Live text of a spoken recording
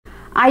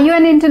Are you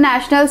an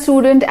international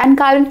student and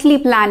currently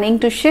planning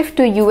to shift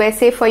to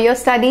USA for your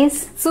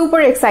studies? Super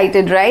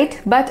excited, right?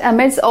 But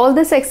amidst all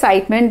this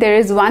excitement, there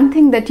is one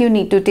thing that you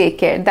need to take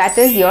care. That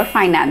is your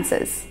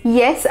finances.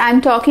 Yes,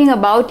 I'm talking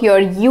about your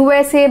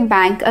USA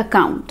bank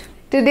account.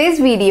 Today's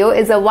video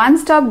is a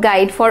one-stop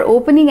guide for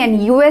opening an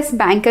US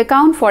bank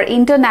account for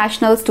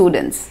international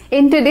students.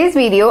 In today's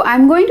video,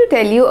 I'm going to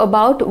tell you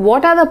about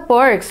what are the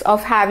perks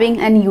of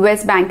having an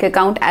US bank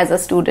account as a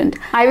student.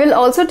 I will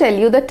also tell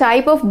you the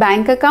type of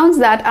bank accounts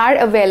that are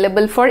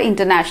available for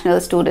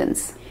international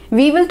students.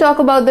 We will talk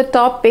about the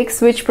top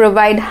picks which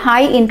provide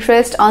high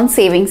interest on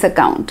savings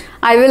account.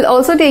 I will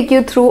also take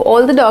you through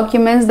all the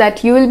documents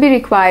that you will be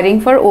requiring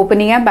for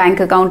opening a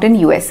bank account in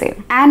USA.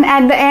 And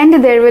at the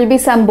end, there will be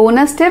some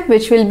bonus tip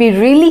which will be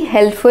really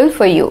helpful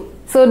for you.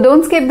 So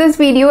don't skip this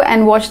video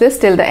and watch this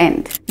till the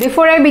end.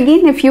 Before I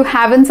begin, if you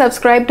haven't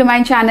subscribed to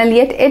my channel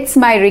yet, it's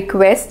my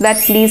request that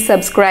please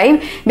subscribe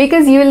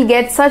because you will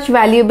get such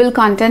valuable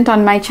content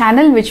on my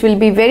channel which will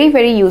be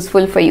very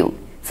useful for you.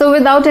 So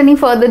without any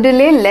further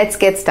delay, let's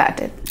get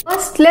started.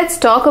 First, let's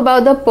talk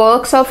about the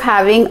perks of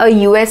having a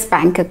US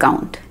bank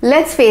account.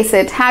 Let's face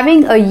it,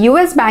 having a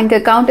US bank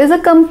account is a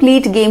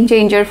complete game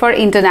changer for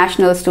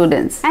international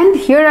students. And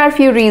here are a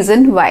few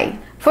reasons why.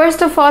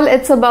 First of all,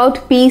 it's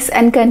about peace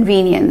and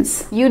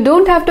convenience. You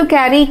don't have to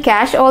carry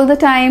cash all the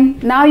time.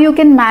 Now you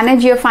can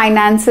manage your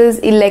finances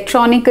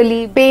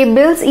electronically, pay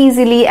bills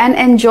easily, and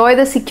enjoy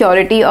the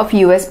security of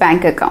US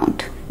bank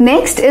account.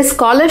 Next is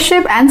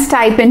scholarship and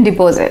stipend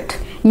deposit.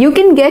 You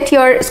can get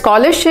your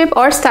scholarship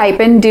or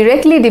stipend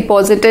directly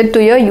deposited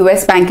to your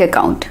US bank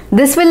account.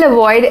 This will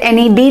avoid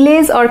any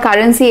delays or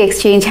currency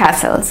exchange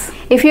hassles.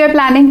 If you are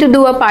planning to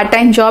do a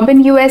part-time job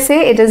in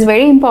USA, it is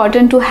very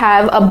important to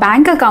have a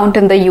bank account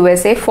in the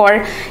USA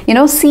for,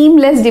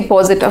 seamless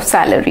deposit of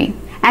salary.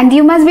 And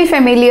you must be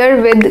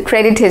familiar with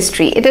credit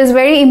history. It is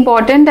very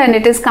important and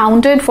it is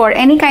counted for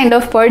any kind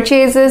of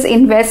purchases,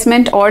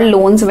 investment or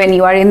loans when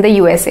you are in the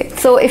USA.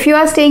 So if you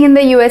are staying in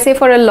the USA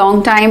for a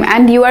long time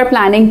and you are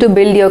planning to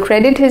build your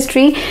credit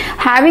history,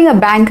 having a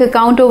bank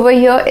account over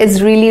here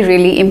is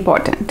really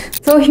important.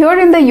 So here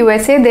in the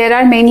USA, there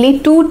are mainly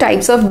two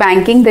types of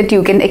banking that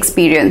you can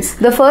experience.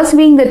 The first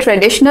being the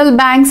traditional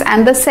banks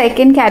and the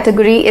second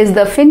category is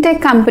the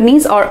fintech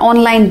companies or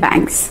online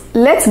banks.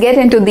 Let's get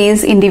into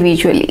these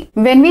individually.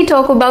 When we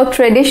talk about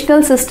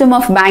traditional system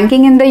of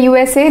banking in the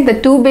USA,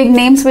 the two big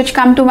names which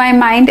come to my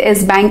mind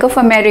is Bank of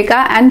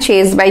America and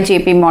Chase by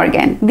JP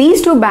Morgan.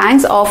 These two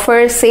banks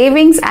offer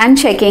savings and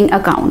checking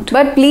account.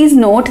 But please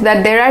note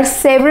that there are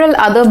several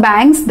other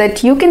banks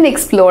that you can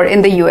explore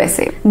in the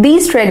USA.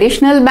 These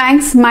traditional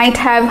banks might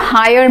have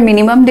higher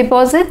minimum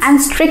deposits and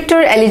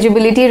stricter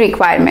eligibility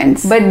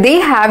requirements, but they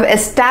have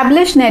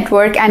established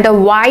network and a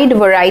wide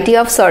variety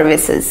of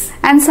services.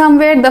 And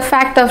somewhere the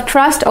fact of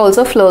trust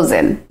also flows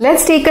in.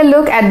 Let's take a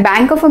look at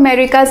Bank of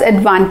America's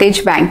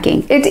Advantage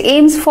Banking. It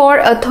aims for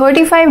a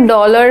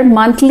 $35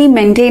 monthly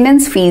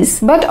maintenance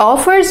fees but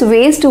offers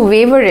ways to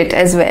waiver it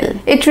as well.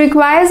 It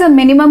requires a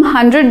minimum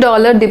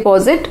 $100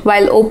 deposit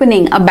while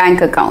opening a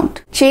bank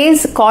account.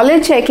 Chase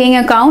College Checking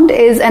Account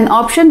is an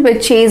option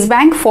with Chase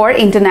Bank for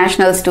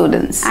international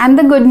students. And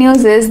the good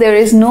news is there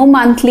is no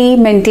monthly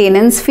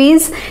maintenance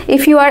fees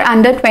if you are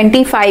under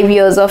 25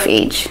 years of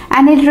age.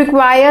 And it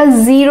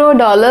requires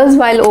 $0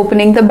 while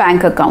opening the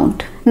bank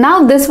account.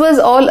 Now this was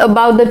all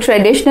about the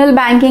traditional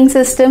banking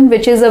system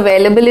which is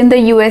available in the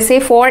USA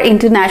for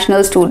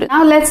international students.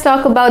 Now let's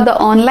talk about the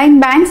online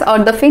banks or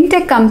the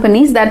fintech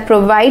companies that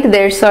provide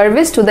their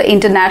service to the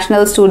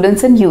international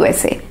students in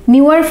USA.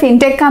 Newer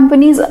fintech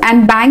companies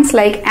and banks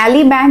like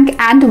Ali Bank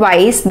and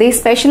Wise, they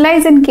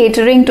specialize in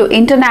catering to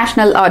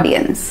international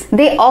audience.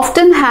 They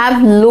often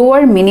have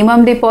lower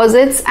minimum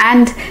deposits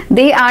and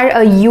they are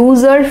a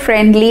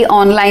user-friendly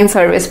online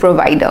service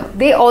provider.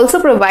 They also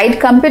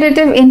provide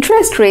competitive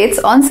interest rates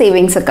on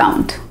savings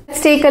account.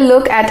 Let's take a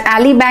look at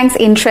Ali Bank's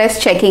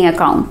interest checking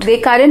account.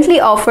 They currently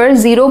offer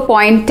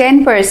 0.10%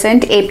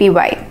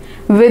 APY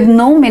with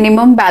no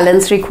minimum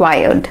balance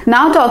required.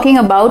 Now talking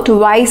about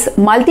Wise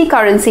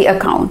multi-currency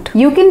account.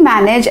 You can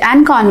manage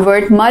and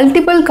convert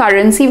multiple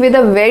currency with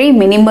a very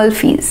minimal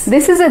fees.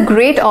 This is a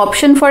great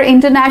option for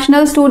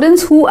international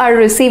students who are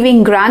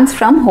receiving grants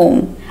from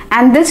home.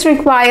 And this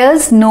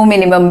requires no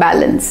minimum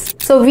balance.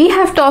 So we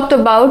have talked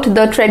about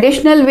the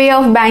traditional way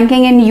of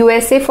banking in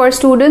USA for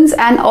students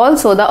and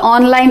also the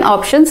online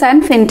options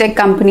and fintech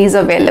companies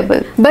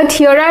available. But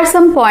here are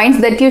some points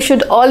that you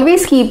should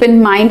always keep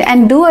in mind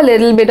and do a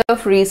little bit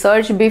of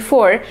research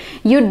before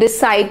you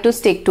decide to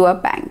stick to a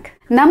bank.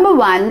 Number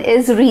one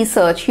is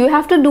research. You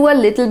have to do a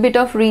little bit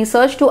of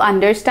research to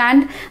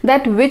understand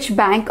that which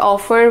bank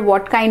offer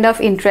what kind of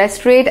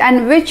interest rate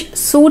and which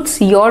suits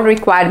your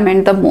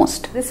requirement the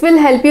most. This will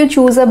help you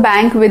choose a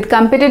bank with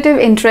competitive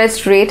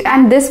interest rate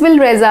and this will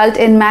result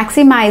in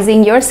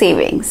maximizing your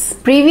savings.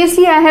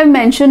 Previously, I have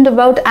mentioned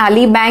about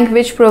Ali Bank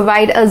which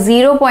provide a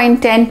 0.10%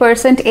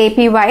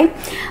 APY,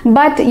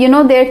 but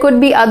there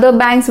could be other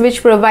banks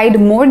which provide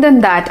more than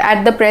that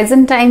at the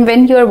present time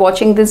when you are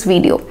watching this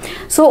video.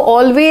 So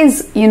always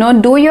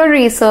please, do your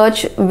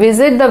research,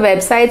 visit the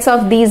websites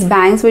of these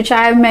banks which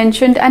I have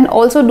mentioned, and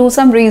also do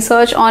some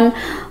research on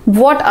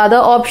what other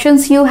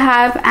options you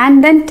have,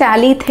 and then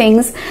tally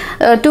things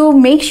to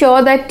make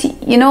sure that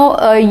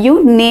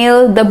you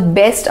nail the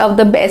best of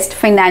the best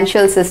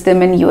financial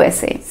system in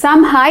USA.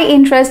 Some high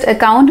interest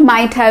account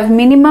might have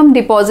minimum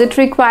deposit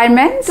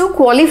requirements to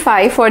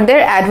qualify for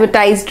their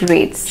advertised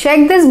rates.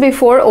 Check this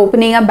before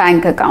opening a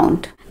bank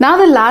account. Now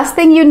the last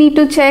thing you need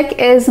to check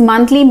is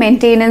monthly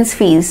maintenance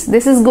fees.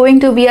 This is going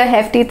to be a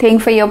hefty thing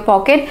for your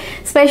pocket,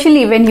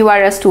 especially when you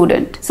are a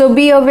student. So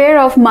be aware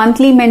of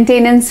monthly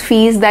maintenance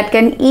fees that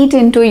can eat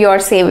into your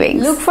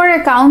savings. Look for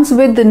accounts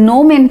with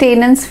no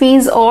maintenance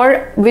fees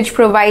or which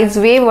provides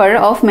waiver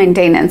of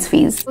maintenance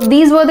fees. So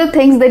these were the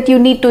things that you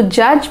need to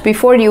judge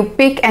before you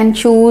pick and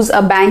choose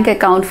a bank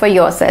account for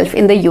yourself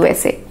in the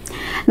USA.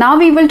 Now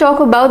we will talk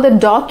about the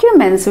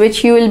documents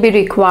which you will be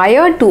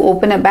required to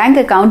open a bank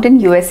account in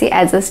USA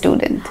as a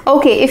student.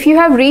 Okay, if you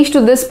have reached to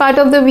this part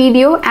of the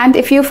video and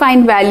if you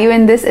find value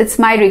in this, it's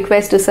my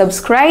request to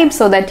subscribe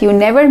so that you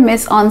never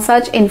miss on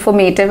such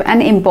informative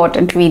and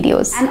important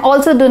videos. And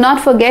also do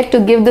not forget to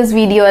give this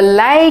video a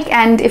like,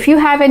 and if you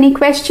have any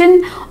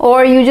question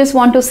or you just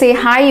want to say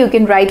hi, you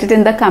can write it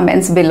in the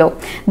comments below.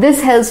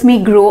 This helps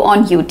me grow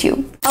on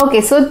YouTube.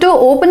 Okay, so to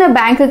open a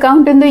bank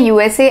account in the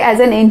USA as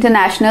an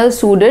international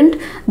student,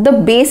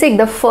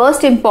 the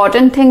first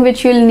important thing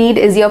which you'll need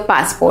is your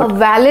passport. A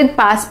valid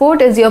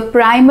passport is your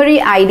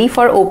primary ID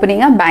for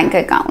opening a bank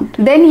account.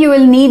 Then you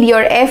will need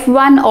your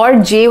F1 or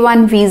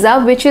J1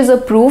 visa, which is a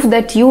proof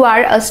that you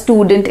are a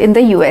student in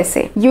the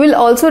USA. You will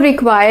also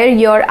require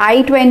your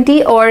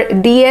I-20 or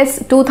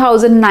DS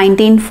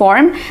 2019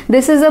 form.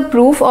 This is a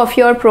proof of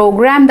your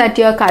program that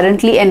you are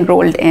currently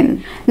enrolled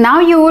in. Now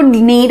you would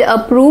need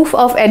a proof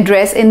of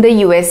address in the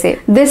USA.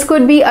 This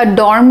could be a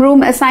dorm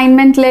room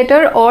assignment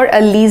letter or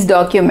a lease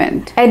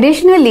document.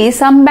 Additionally,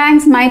 some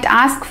banks might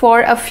ask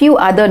for a few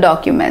other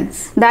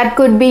documents. That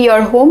could be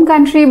your home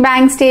country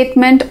bank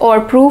statement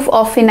or proof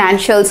of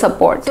financial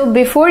support. So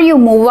before you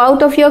move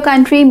out of your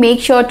country,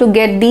 make sure to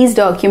get these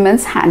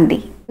documents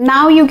handy.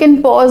 Now you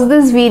can pause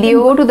this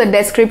video, go to the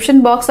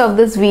description box of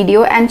this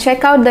video and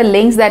check out the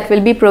links that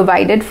will be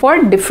provided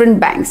for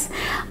different banks.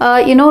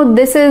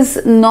 This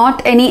is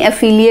not any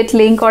affiliate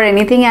link or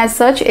anything as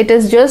such. It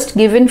is just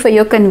given for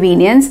your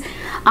convenience.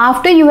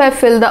 After you have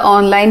filled the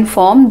online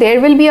form,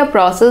 there will be a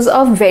process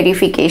of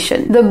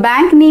verification. The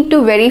bank need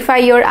to verify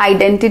your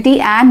identity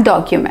and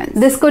documents.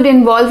 This could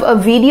involve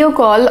a video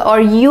call or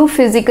you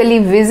physically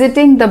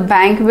visiting the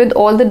bank with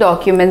all the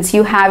documents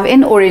you have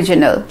in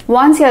original.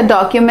 Once your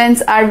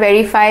documents are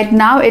verified,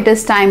 now it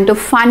is time to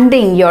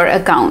funding your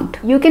account.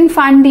 You can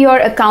fund your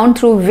account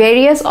through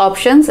various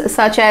options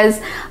such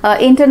as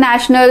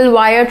international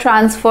wire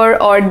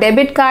transfer or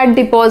debit card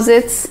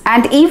deposits,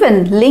 and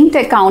even linked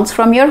accounts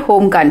from your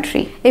home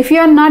country. If you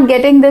are not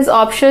getting this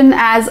option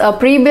as a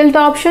pre-built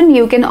option,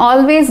 you can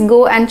always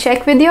go and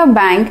check with your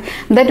bank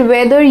that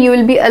whether you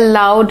will be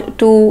allowed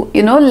to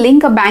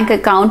link a bank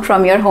account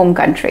from your home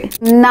country.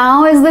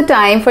 Now is the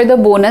time for the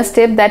bonus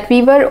tip that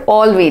we were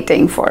all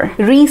waiting for.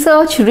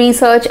 Research,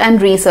 research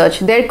and research.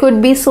 There could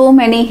be so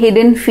many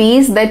hidden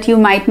fees that you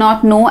might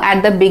not know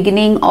at the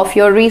beginning of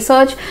your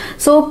research.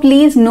 So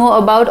please know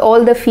about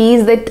all the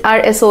fees that are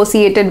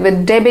associated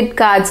with debit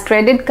cards,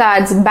 credit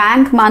cards,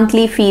 bank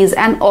monthly fees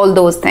and all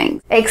those things.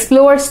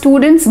 Explore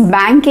students'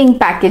 banking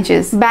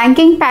packages.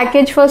 Banking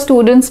package for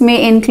students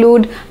may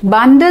include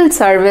bundled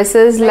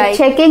services like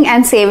checking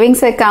and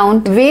savings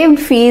account, waived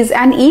fees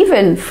and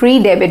even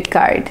free debit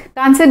card.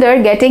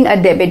 Consider getting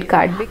a debit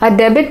card. A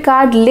debit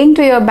card linked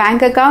to your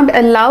bank account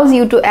allows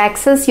you to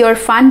access your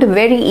fund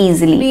very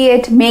easily, be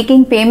it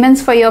making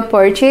payments for your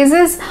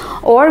purchases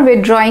or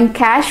withdrawing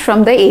cash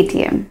from the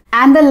ATM.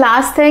 And the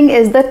last thing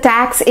is the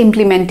tax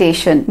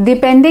implementation.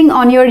 Depending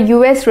on your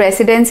US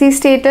residency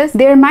status,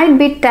 there might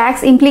be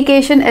tax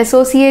implication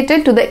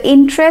associated to the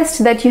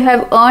interest that you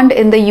have earned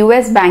in the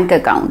US bank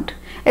account.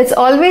 It's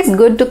always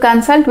good to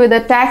consult with a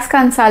tax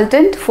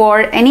consultant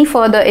for any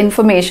further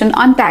information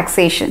on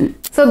taxation.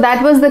 So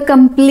that was the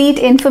complete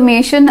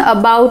information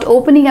about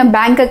opening a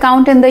bank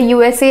account in the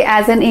USA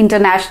as an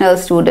international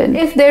student.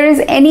 If there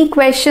is any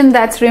question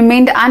that's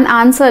remained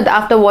unanswered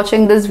after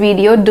watching this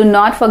video, do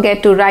not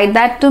forget to write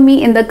that to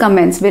me in the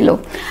comments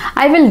below.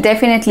 I will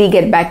definitely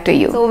get back to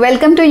you. So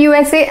welcome to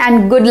USA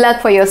and good luck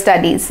for your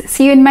studies.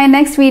 See you in my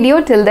next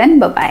video. Till then,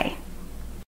 bye-bye.